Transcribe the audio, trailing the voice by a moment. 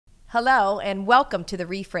Hello and welcome to the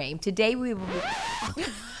Reframe. Today we will be...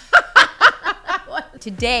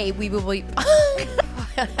 Today we will be...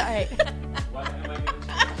 All right.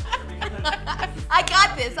 I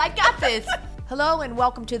got this. Hello and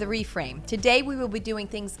welcome to the Reframe. Today we will be doing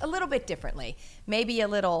things a little bit differently, maybe a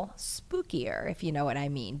little spookier, if you know what I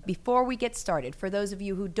mean. Before we get started, for those of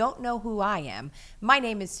you who don't know who I am, my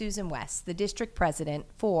name is Susan West, the district president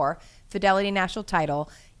for Fidelity National Title,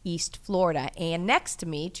 East Florida. And next to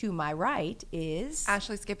me, to my right, is...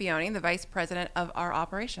 Ashley Scipione, the vice president of our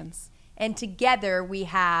operations. And together we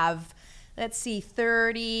have... Let's see,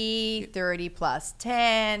 30 plus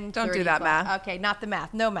 10. Don't do that plus, math. Okay, not the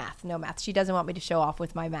math. No math. She doesn't want me to show off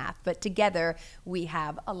with my math. But together, we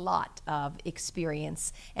have a lot of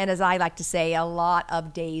experience. And as I like to say, a lot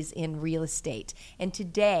of days in real estate. And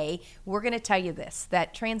today, we're going to tell you this,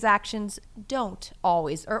 that transactions don't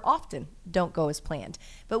always, or often, don't go as planned.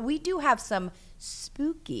 But we do have some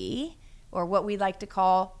spooky, or what we like to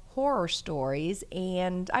call horror stories,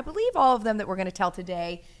 and I believe all of them that we're going to tell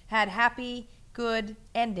today had happy, good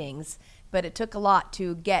endings, but it took a lot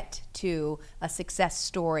to get to a success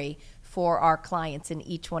story for our clients in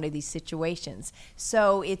each one of these situations.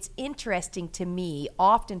 So it's interesting to me,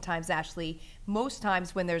 oftentimes, Ashley, most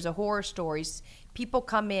times when there's a horror stories, people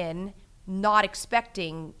come in not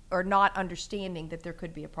expecting or not understanding that there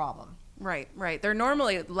could be a problem. Right. They're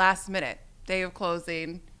normally last minute, day of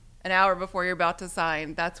closing, an hour before you're about to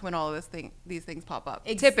sign. That's when all of these things pop up.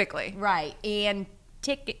 Typically. Right. And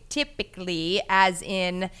typically, as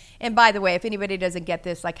in, and by the way, if anybody doesn't get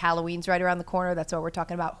this, like Halloween's right around the corner, that's why we're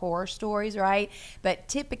talking about horror stories, right? But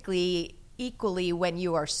typically, equally, when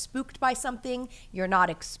you are spooked by something, you're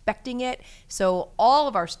not expecting it. So all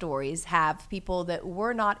of our stories have people that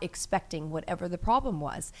were not expecting whatever the problem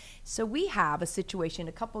was. So we have a situation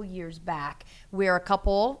a couple years back where a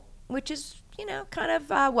couple, which is, kind of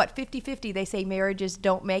 50-50. They say marriages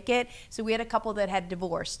don't make it. So we had a couple that had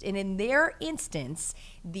divorced. And in their instance,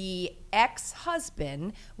 the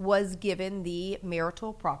ex-husband was given the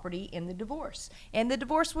marital property in the divorce. And the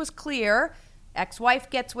divorce was clear.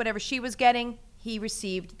 Ex-wife gets whatever she was getting. He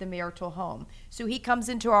received the marital home. So he comes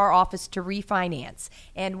into our office to refinance.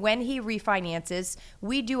 And when he refinances,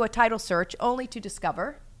 we do a title search only to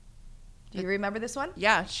discover... Do you remember this one?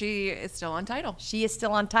 Yeah, she is still on title. She is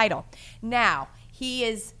still on title. Now, he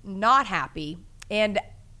is not happy, and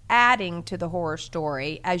adding to the horror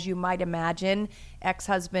story, as you might imagine,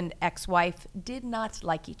 ex-husband, ex-wife did not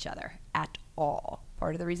like each other at all.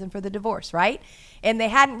 Part of the reason for the divorce, right? And they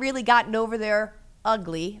hadn't really gotten over their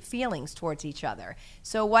ugly feelings towards each other.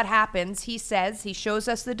 So what happens, he shows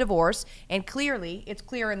us the divorce, and clearly, it's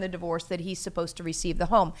clear in the divorce that he's supposed to receive the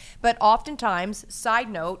home. But oftentimes, side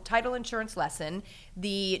note, title insurance lesson,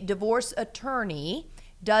 the divorce attorney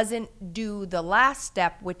doesn't do the last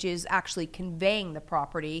step, which is actually conveying the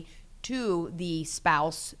property to the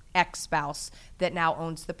spouse, ex-spouse, that now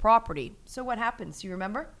owns the property. So what happens? Do you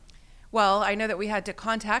remember? Well, I know that we had to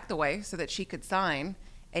contact the wife so that she could sign.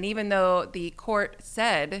 And even though the court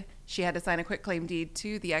said she had to sign a quitclaim deed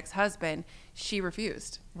to the ex-husband, she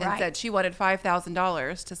refused and said she wanted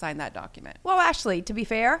 $5,000 to sign that document. Well, Ashley, to be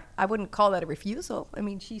fair, I wouldn't call that a refusal. I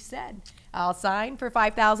mean, she said, I'll sign for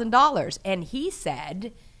 $5,000. And he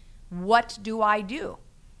said, what do I do?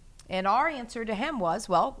 And our answer to him was,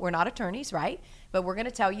 well, we're not attorneys, right? But we're going to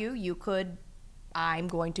tell you I'm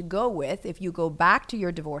going to go with, if you go back to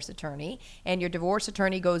your divorce attorney and your divorce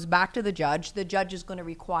attorney goes back to the judge is going to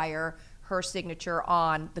require her signature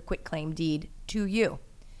on the quitclaim deed to you.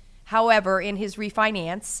 However, in his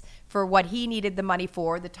refinance, for what he needed the money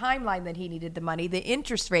for, the timeline that he needed the money, the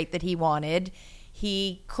interest rate that he wanted,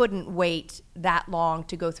 he couldn't wait that long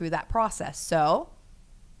to go through that process. So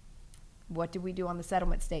what did we do on the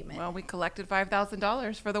settlement statement? Well, we collected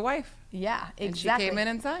 $5,000 for the wife. Yeah, exactly. And she came in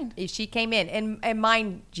and signed. She came in. And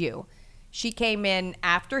mind you, she came in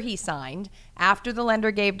after he signed, after the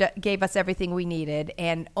lender gave us everything we needed,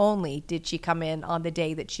 and only did she come in on the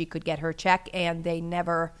day that she could get her check, and they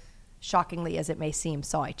never, shockingly as it may seem,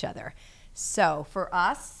 saw each other. So for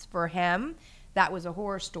us, for him, that was a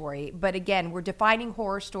horror story. But again, we're defining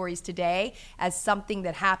horror stories today as something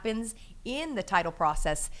that happens in the title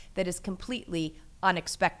process that is completely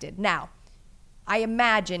unexpected. Now, I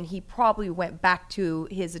imagine he probably went back to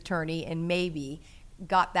his attorney and maybe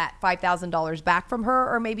got that $5,000 back from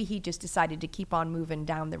her, or maybe he just decided to keep on moving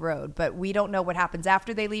down the road. But we don't know what happens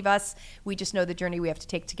after they leave us. We just know the journey we have to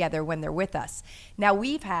take together when they're with us. Now,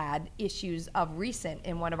 we've had issues of recent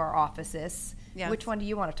in one of our offices. Yes. Which one do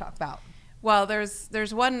you want to talk about? Well,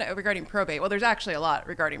 there's one regarding probate. Well, there's actually a lot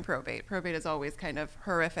regarding probate. Probate is always kind of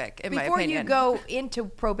horrific, in my opinion. Before you go into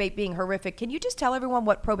probate being horrific, can you just tell everyone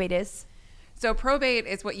what probate is? So probate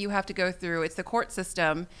is what you have to go through. It's the court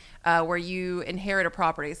system where you inherit a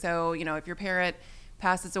property. So, if your parent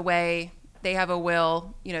passes away, they have a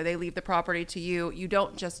will, they leave the property to you. You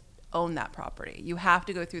don't just own that property. You have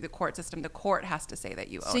to go through the court system. The court has to say that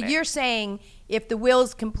you own it. So you're saying if the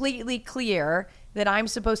will's completely clear that I'm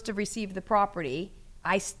supposed to receive the property,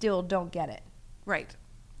 I still don't get it. Right.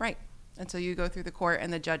 Until you go through the court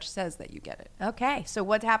and the judge says that you get it. Okay. So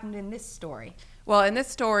what happened in this story? Well, in this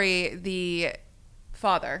story, the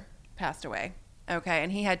father passed away. Okay.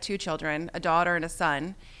 And he had 2 children, a daughter and a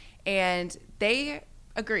son. And they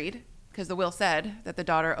agreed, because the will said that the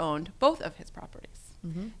daughter owned both of his properties.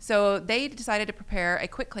 Mm-hmm. So they decided to prepare a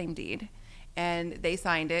quitclaim deed, and they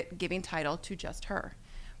signed it, giving title to just her.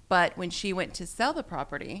 But when she went to sell the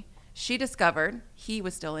property, she discovered he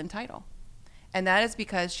was still in title. And that is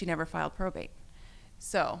because she never filed probate.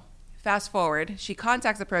 So fast forward, she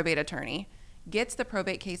contacts a probate attorney, gets the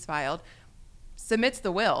probate case filed, submits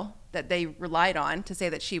the will that they relied on to say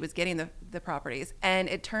that she was getting the properties. And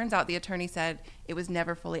it turns out the attorney said it was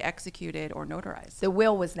never fully executed or notarized. The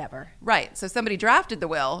will was never. Right. So somebody drafted the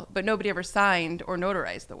will, but nobody ever signed or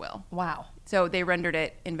notarized the will. Wow. So they rendered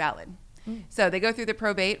it invalid. So they go through the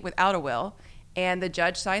probate without a will, and the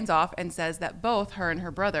judge signs off and says that both her and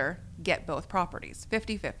her brother get both properties,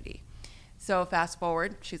 50-50. So fast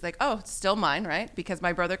forward, she's like, oh, it's still mine, right? Because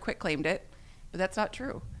my brother quitclaimed it. But that's not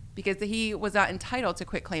true, because he was not entitled to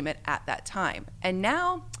quitclaim it at that time. And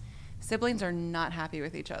now siblings are not happy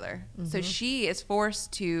with each other. Mm-hmm. So she is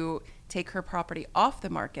forced to take her property off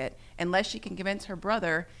the market unless she can convince her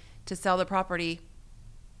brother to sell the property,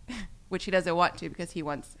 which he doesn't want to because he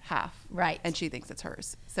wants half. Right. And she thinks it's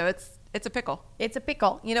hers. So it's a pickle. It's a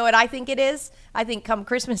pickle. You know what I think it is? I think come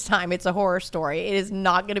Christmas time, it's a horror story. It is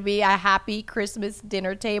not going to be a happy Christmas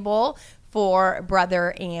dinner table for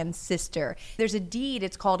brother and sister. There's a deed,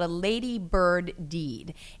 it's called a Lady Bird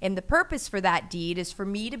deed. And the purpose for that deed is for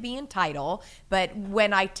me to be in title, but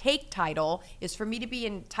when I take title is for me to be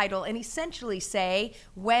in title and essentially say,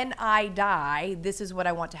 when I die, this is what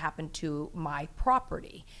I want to happen to my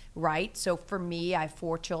property, right? So for me, I have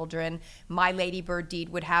 4 children. My Lady Bird deed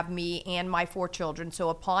would have me and my 4 children. So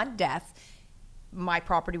upon death, my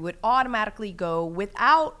property would automatically go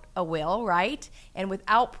without a will, right? And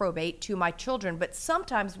without probate to my children. But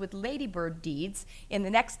sometimes with ladybird deeds, in the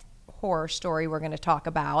next horror story we're going to talk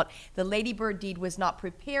about, the ladybird deed was not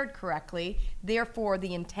prepared correctly. Therefore,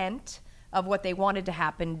 the intent of what they wanted to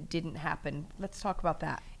happen didn't happen. Let's talk about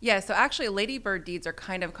that. Yeah, so actually ladybird deeds are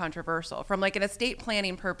kind of controversial. From like an estate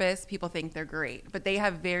planning purpose, people think they're great, but they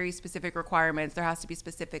have very specific requirements. There has to be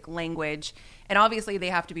specific language, and obviously they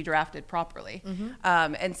have to be drafted properly. Mm-hmm.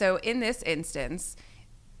 And so in this instance,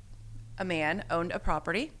 a man owned a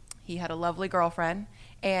property. He had a lovely girlfriend,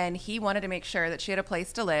 and he wanted to make sure that she had a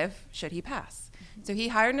place to live should he pass. Mm-hmm. So he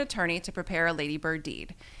hired an attorney to prepare a ladybird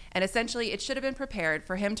deed. And essentially, it should have been prepared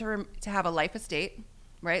for him to have a life estate,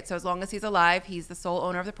 right? So as long as he's alive, he's the sole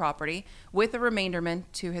owner of the property, with a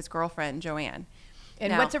remainderment to his girlfriend, Joanne.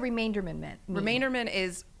 And what's a remainderment mean? Remainderment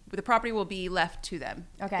is the property will be left to them.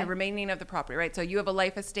 Okay. The remaining of the property, right? So you have a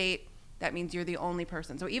life estate. That means you're the only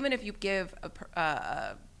person. So even if you give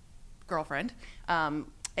a girlfriend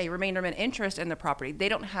a remainderment interest in the property, they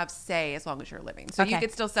don't have say as long as you're living. So you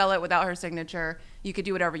could still sell it without her signature. You could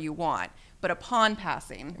do whatever you want. But upon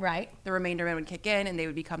passing, right, the remainderment would kick in and they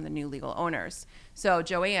would become the new legal owners. So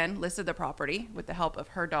Joanne listed the property with the help of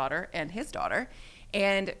her daughter and his daughter.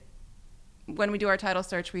 And when we do our title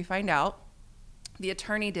search, we find out the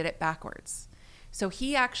attorney did it backwards. So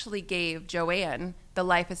he actually gave Joanne the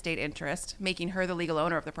life estate interest, making her the legal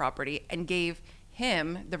owner of the property, and gave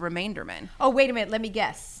him the remainderment. Oh, wait a minute. Let me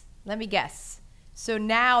guess. So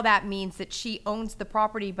now that means that she owns the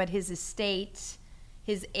property, but his estate,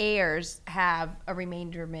 his heirs have a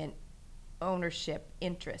remainderment ownership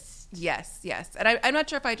interest. Yes. And I'm not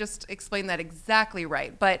sure if I just explained that exactly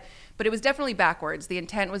right, but it was definitely backwards. The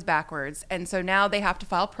intent was backwards. And so now they have to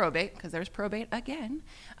file probate, because there's probate again,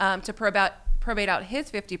 to probate out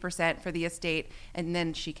his 50% for the estate, and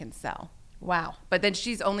then she can sell. Wow. But then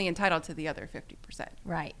she's only entitled to the other 50%.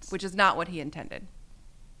 Right. Which is not what he intended.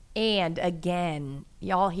 And again,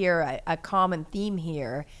 y'all hear a common theme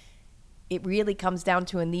here. It really comes down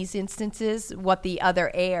to, in these instances, what the other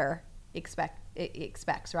heir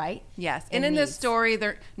expects, right? Yes. And in this story,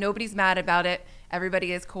 nobody's mad about it.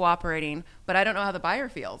 Everybody is cooperating, but I don't know how the buyer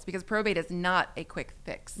feels because probate is not a quick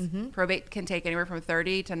fix. Probate can take anywhere from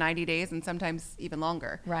 30 to 90 days and sometimes even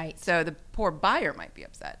longer. Right. So the poor buyer might be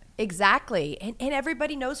upset. Exactly. And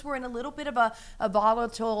everybody knows we're in a little bit of a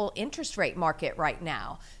volatile interest rate market right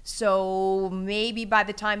now. So maybe by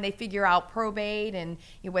the time they figure out probate and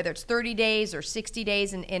whether it's 30 days or 60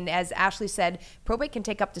 days, and as Ashley said, probate can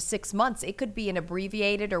take up to 6 months. It could be an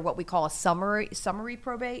abbreviated or what we call a summary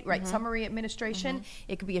probate, right? Summary administration.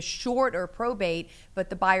 It could be a shorter probate,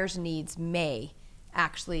 but the buyer's needs may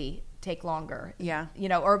actually take longer. Yeah.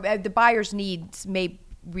 Or the buyer's needs may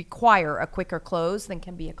require a quicker close than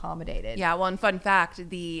can be accommodated. Yeah, well, and fun fact,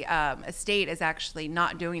 the estate is actually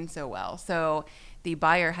not doing so well. So the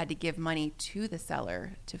buyer had to give money to the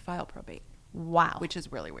seller to file probate. Wow. Which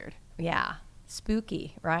is really weird. Yeah.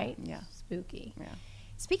 Spooky, right? Yeah. Spooky. Yeah.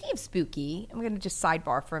 Speaking of spooky, I'm going to just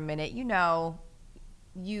sidebar for a minute. You all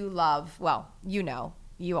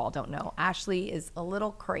don't know. Ashley is a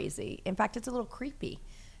little crazy. In fact, it's a little creepy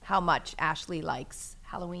how much Ashley likes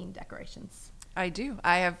Halloween decorations. I do.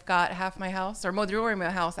 I have got half my house, or majority of my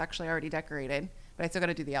house actually already decorated, but I still got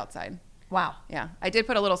to do the outside. Wow. Yeah. I did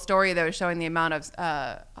put a little story, though, showing the amount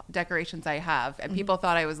of decorations I have, and people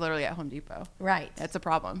thought I was literally at Home Depot. Right. It's a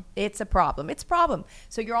problem. It's a problem. It's a problem.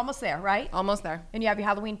 So you're almost there, right? Almost there. And you have your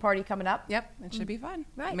Halloween party coming up? Yep. It should be fun.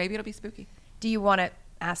 Right. Maybe it'll be spooky. Do you want to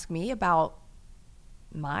ask me about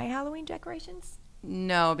my Halloween decorations?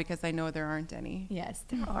 No, because I know there aren't any. Yes,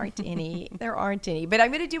 there aren't any. There aren't any. But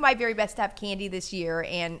I'm going to do my very best to have candy this year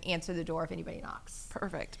and answer the door if anybody knocks.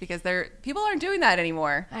 Perfect, because people aren't doing that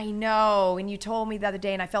anymore. I know, and you told me the other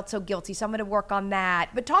day, and I felt so guilty, so I'm going to work on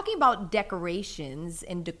that. But talking about decorations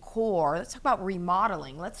and decor, let's talk about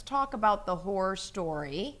remodeling. Let's talk about the horror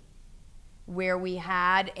story where we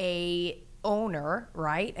had an owner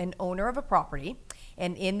of a property.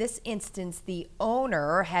 And in this instance, the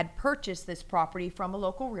owner had purchased this property from a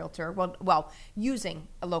local realtor, using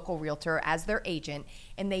a local realtor as their agent.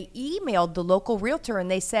 And they emailed the local realtor and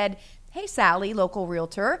they said, "Hey, Sally, local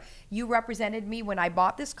realtor, you represented me when I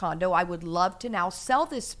bought this condo. I would love to now sell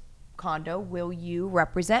this condo. Will you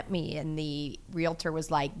represent me?" And the realtor was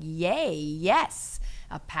like, "Yay, yes."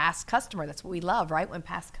 A past customer. That's what we love, right? When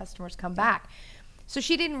past customers come back. So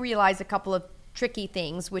she didn't realize a couple of tricky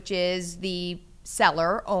things, which is the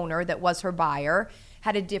seller, owner that was her buyer,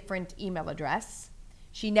 had a different email address.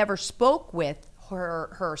 She never spoke with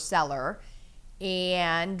her seller.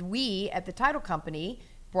 And we at the title company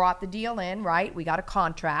brought the deal in, right? We got a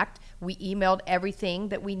contract. We emailed everything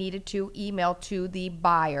that we needed to email to the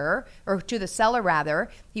buyer, or to the seller rather.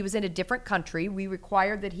 He was in a different country. We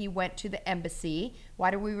required that he went to the embassy. Why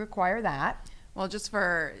do we require that? Well, just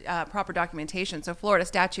for proper documentation. So Florida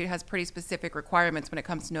statute has pretty specific requirements when it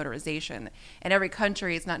comes to notarization. And every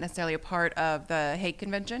country is not necessarily a part of the Hague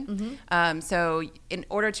Convention. So in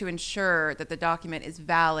order to ensure that the document is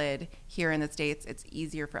valid here in the States, it's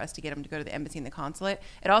easier for us to get them to go to the embassy and the consulate.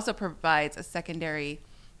 It also provides a secondary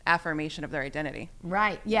affirmation of their identity.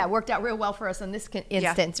 Right. Yeah, it worked out real well for us in this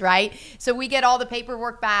instance, right? So we get all the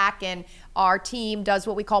paperwork back, and our team does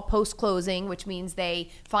what we call post-closing, which means they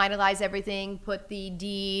finalize everything, put the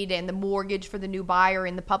deed and the mortgage for the new buyer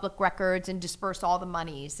in the public records, and disperse all the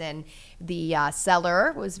monies. And the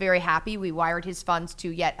seller was very happy. We wired his funds to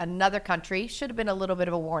yet another country. Should have been a little bit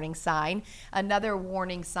of a warning sign. Another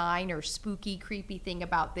warning sign or spooky, creepy thing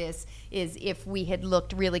about this is if we had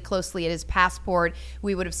looked really closely at his passport,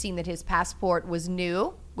 we would have seen that his passport was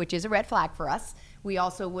new, which is a red flag for us. We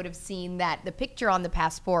also would have seen that the picture on the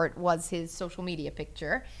passport was his social media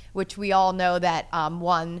picture, which we all know that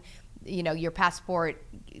your passport,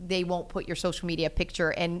 they won't put your social media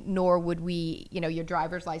picture, and nor would we, your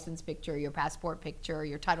driver's license picture, your passport picture,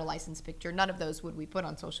 your title license picture. None of those would we put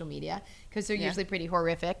on social media because they're usually pretty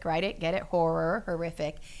horrific, right? Get it? Horror,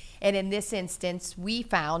 horrific. And in this instance, we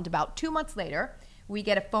found about 2 months later, we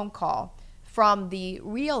get a phone call from the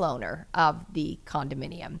real owner of the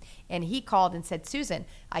condominium. And he called and said, "Susan,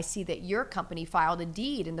 I see that your company filed a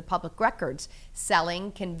deed in the public records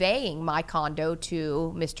conveying my condo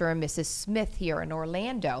to Mr. and Mrs. Smith here in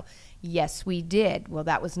Orlando." "Yes, we did." "Well,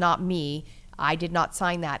 that was not me. I did not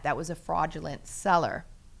sign that. That was a fraudulent seller."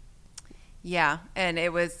 Yeah, and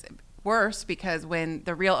it was worse because when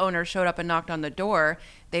the real owner showed up and knocked on the door,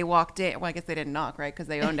 they walked in. Well, I guess they didn't knock, right? Because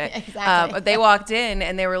they owned it. Exactly. They walked in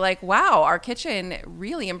and they were like, "Wow, our kitchen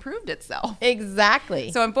really improved itself."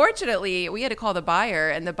 Exactly. So unfortunately, we had to call the buyer,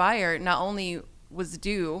 and the buyer not only was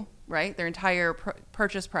due right? Their entire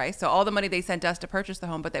purchase price. So all the money they sent us to purchase the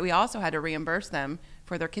home, but that we also had to reimburse them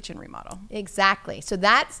for their kitchen remodel. Exactly. So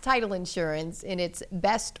that's title insurance in its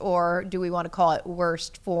best, or do we want to call it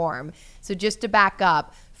worst form? So just to back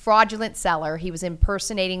up, fraudulent seller. He was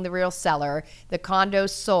impersonating the real seller. The condo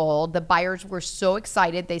sold. The buyers were so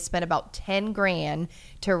excited. They spent about 10 grand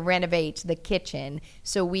to renovate the kitchen.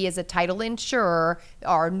 So we, as a title insurer,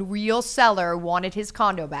 our real seller wanted his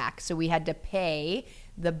condo back. So we had to pay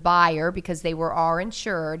the buyer, because they were our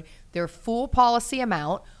insured, their full policy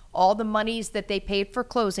amount, all the monies that they paid for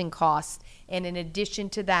closing costs. And in addition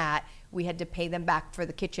to that, we had to pay them back for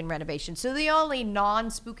the kitchen renovation. So the only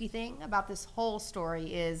non-spooky thing about this whole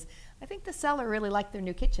story is I think the seller really liked their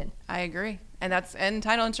new kitchen. I agree. And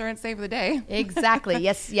title insurance saved the day. Exactly.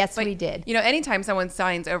 Yes, but, we did. You know, anytime someone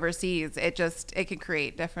signs overseas, it can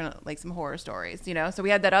create definitely like some horror stories, you know? So we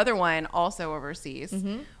had that other one also overseas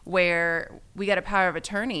where we got a power of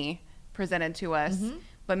attorney presented to us,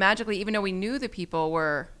 but magically, even though we knew the people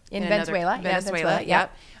were in Venezuela. Venezuela,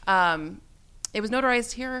 yep. It was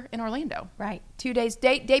notarized here in Orlando. Right. 2 days,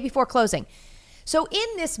 day before closing. So in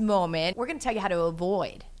this moment, we're going to tell you how to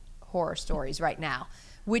avoid horror stories right now,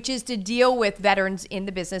 which is to deal with veterans in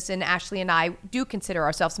the business. And Ashley and I do consider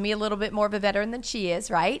ourselves, me a little bit more of a veteran than she is,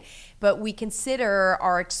 right? But we consider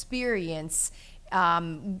our experience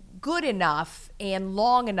good enough and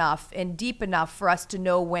long enough and deep enough for us to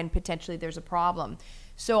know when potentially there's a problem.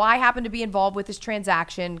 So I happened to be involved with this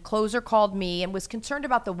transaction. Closer called me and was concerned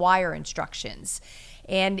about the wire instructions.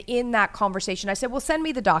 And in that conversation, I said, well, send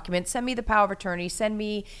me the documents, send me the power of attorney, send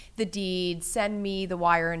me the deed, send me the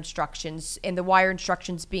wire instructions. And the wire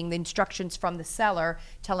instructions being the instructions from the seller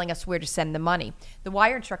telling us where to send the money. The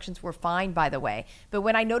wire instructions were fine, by the way. But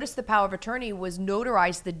when I noticed the power of attorney was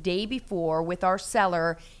notarized the day before with our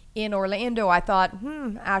seller in Orlando, I thought,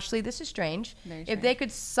 Ashley, this is strange. If they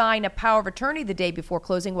could sign a power of attorney the day before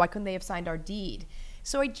closing, why couldn't they have signed our deed?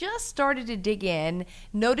 So I just started to dig in,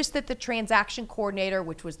 noticed that the transaction coordinator,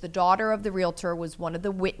 which was the daughter of the realtor, was one of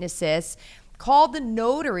the witnesses, called the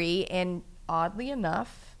notary, and oddly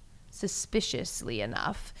enough, suspiciously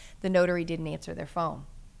enough, the notary didn't answer their phone.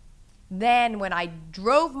 Then when I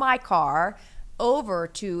drove my car over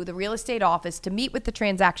to the real estate office to meet with the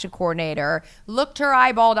transaction coordinator, looked her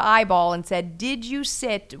eyeball to eyeball and said, did you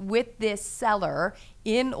sit with this seller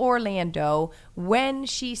in Orlando when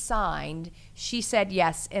she signed? She said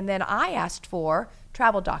yes. And then I asked for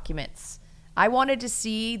travel documents. I wanted to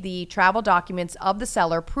see the travel documents of the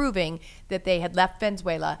seller proving that they had left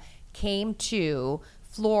Venezuela, came to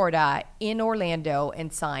Florida in Orlando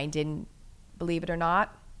and signed. And believe it or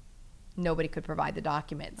not, nobody could provide the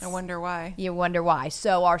documents. I wonder why. You wonder why.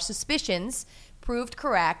 So our suspicions proved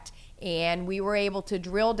correct, and we were able to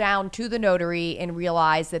drill down to the notary and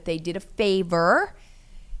realize that they did a favor,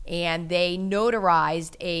 and they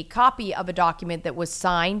notarized a copy of a document that was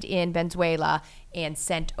signed in Venezuela and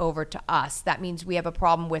sent over to us. That means we have a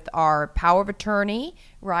problem with our power of attorney,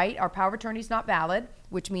 right? Our power of attorney is not valid,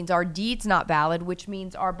 which means our deed's not valid, which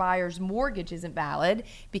means our buyer's mortgage isn't valid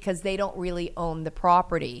because they don't really own the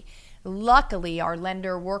property. Luckily, our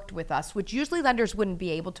lender worked with us, which usually lenders wouldn't be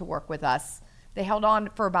able to work with us. They held on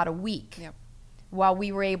for about a week while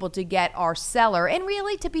we were able to get our seller. And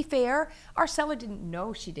really, to be fair, our seller didn't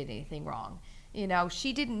know she did anything wrong. You know,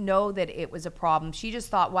 she didn't know that it was a problem. She just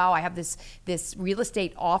thought, wow, I have this real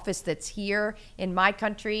estate office that's here in my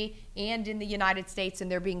country and in the United States, and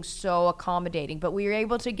they're being so accommodating. But we were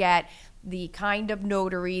able to get the kind of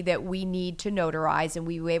notary that we need to notarize, and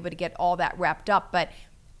we were able to get all that wrapped up. But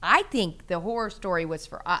I think the horror story was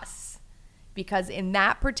for us, because in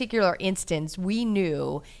that particular instance, we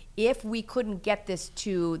knew if we couldn't get this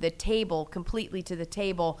to the table, completely to the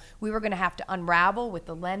table, we were going to have to unravel with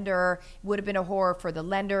the lender. It would have been a horror for the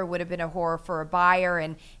lender, would have been a horror for a buyer,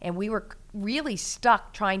 and we were really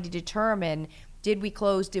stuck trying to determine, did we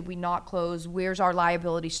close, did we not close, where's our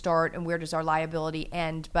liability start, and where does our liability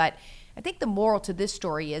end? But I think the moral to this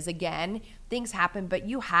story is, again, things happen, but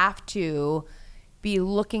you have to be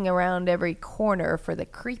looking around every corner for the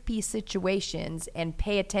creepy situations and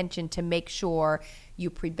pay attention to make sure you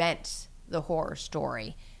prevent the horror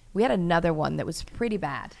story. We had another one that was pretty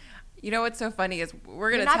bad. You know what's so funny is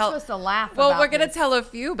we're going to tell. You're not supposed to laugh. Well, about we're going to this. tell a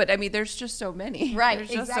few, but I mean, there's just so many. Right. There's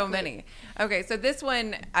just exactly. so many. Okay, so this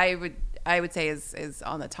one I would say is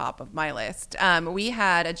on the top of my list. We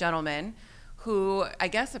had a gentleman who I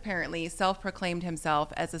guess apparently self-proclaimed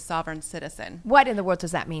himself as a sovereign citizen. What in the world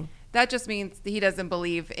does that mean? That just means he doesn't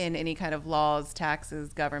believe in any kind of laws,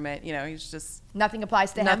 taxes, government. He's just... Nothing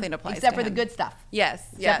applies to him? Nothing applies except to for the him. good stuff. Yes.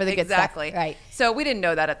 Except for the good exactly. stuff. Right. So we didn't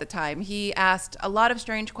know that at the time. He asked a lot of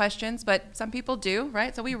strange questions, but some people do,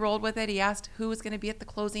 right? So we rolled with it. He asked who was going to be at the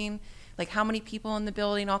closing, like how many people in the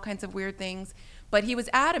building, all kinds of weird things. But he was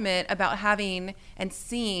adamant about having and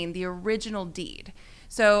seeing the original deed.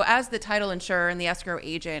 So as the title insurer and the escrow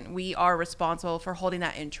agent, we are responsible for holding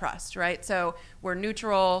that in trust, right? So we're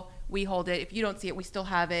neutral. We hold it. If you don't see it, we still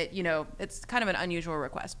have it. It's kind of an unusual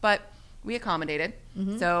request, but we accommodated.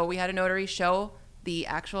 Mm-hmm. So we had a notary show the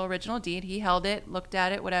actual original deed. He held it, looked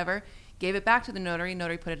at it, whatever, gave it back to the notary.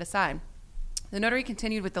 Notary put it aside. The notary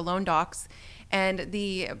continued with the loan docs, and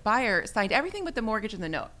the buyer signed everything but the mortgage and the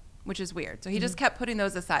note, which is weird. So he just kept putting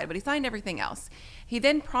those aside, but he signed everything else. He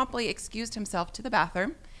then promptly excused himself to the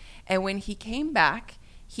bathroom, and when he came back,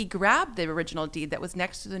 he grabbed the original deed that was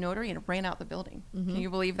next to the notary and ran out the building. Can you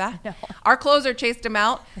believe that? No. Our closer chased him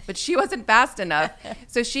out, but she wasn't fast enough.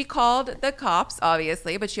 So she called the cops,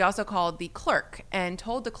 obviously, but she also called the clerk and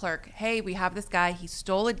told the clerk, hey, we have this guy. He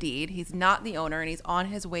stole a deed. He's not the owner, and he's on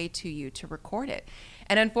his way to you to record it.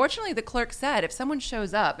 And unfortunately, the clerk said if someone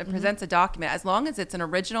shows up and presents a document, as long as it's an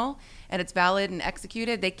original and it's valid and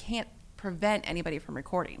executed, they can't prevent anybody from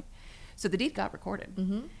recording. So the deed got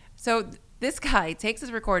recorded. So this guy takes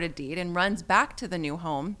his recorded deed and runs back to the new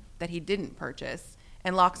home that he didn't purchase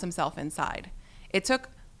and locks himself inside. It took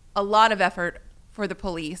a lot of effort for the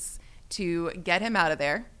police to get him out of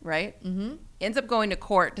there, right? Ends up going to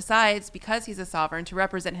court, decides because he's a sovereign to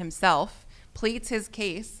represent himself, pleads his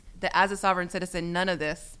case that as a sovereign citizen, none of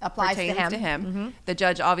this applies pertains to him. The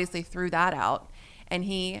judge obviously threw that out, and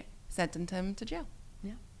he sentenced him to jail.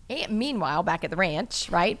 And meanwhile, back at the ranch,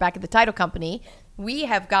 right, back at the title company, we've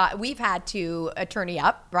had to attorney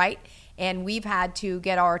up, right, and we've had to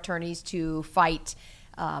get our attorneys to fight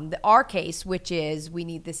our case, which is we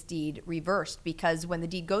need this deed reversed, because when the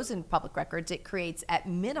deed goes in public records, it creates at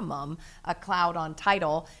minimum a cloud on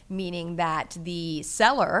title, meaning that the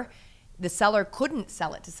seller couldn't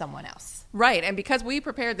sell it to someone else. Right. And because we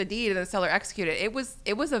prepared the deed and the seller executed it,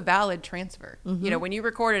 it was a valid transfer. When you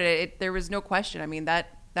recorded it, there was no question. I mean,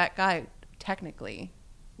 that guy technically,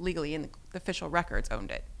 legally in the official records owned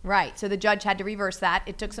it. Right. So the judge had to reverse that.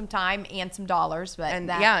 It took some time and some dollars. And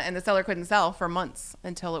the seller couldn't sell for months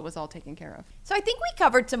until it was all taken care of. So I think we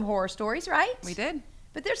covered some horror stories, right? We did.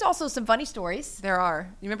 But there's also some funny stories. There are.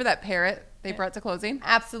 You remember that parrot they brought to closing?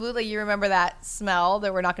 Absolutely. You remember that smell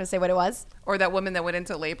that we're not going to say what it was? Or that woman that went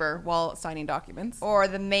into labor while signing documents? Or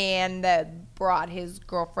the man that brought his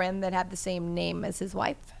girlfriend that had the same name as his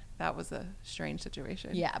wife? That was a strange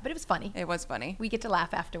situation. Yeah, but it was funny. It was funny. We get to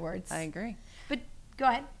laugh afterwards. I agree. But go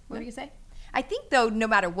ahead. What were you going to say? I think, though, no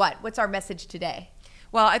matter what's our message today?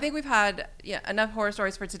 Well, I think we've had enough horror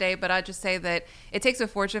stories for today, but I'd just say that it takes a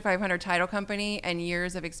Fortune 500 title company and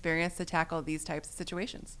years of experience to tackle these types of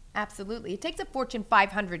situations. Absolutely. It takes a Fortune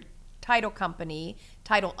 500 title company,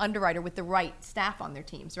 title underwriter with the right staff on their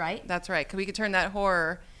teams, right? That's right. Because we could turn that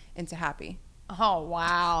horror into happy. Oh,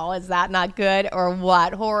 wow. Is that not good or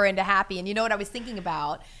what? Horror into happy. And you know what I was thinking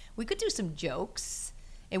about? We could do some jokes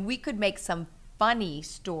and we could make some funny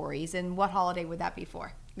stories. And what holiday would that be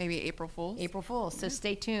for? Maybe April Fools. April Fools. So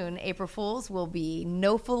stay tuned. April Fools will be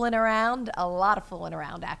no fooling around, a lot of fooling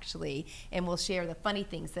around, actually. And we'll share the funny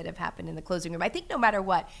things that have happened in the closing room. I think no matter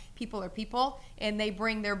what, people are people, and they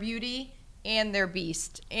bring their beauty and their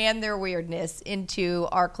beast and their weirdness into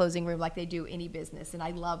our closing room like they do any business. And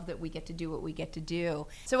I love that we get to do what we get to do.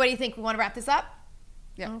 So what do you think? We want to wrap this up?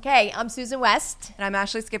 Yeah. Okay. I'm Susan West. And I'm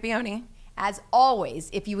Ashley Scipione. As always,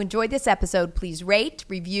 if you enjoyed this episode, please rate,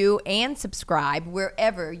 review, and subscribe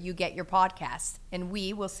wherever you get your podcasts. And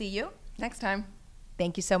we will see you next time.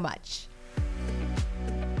 Thank you so much.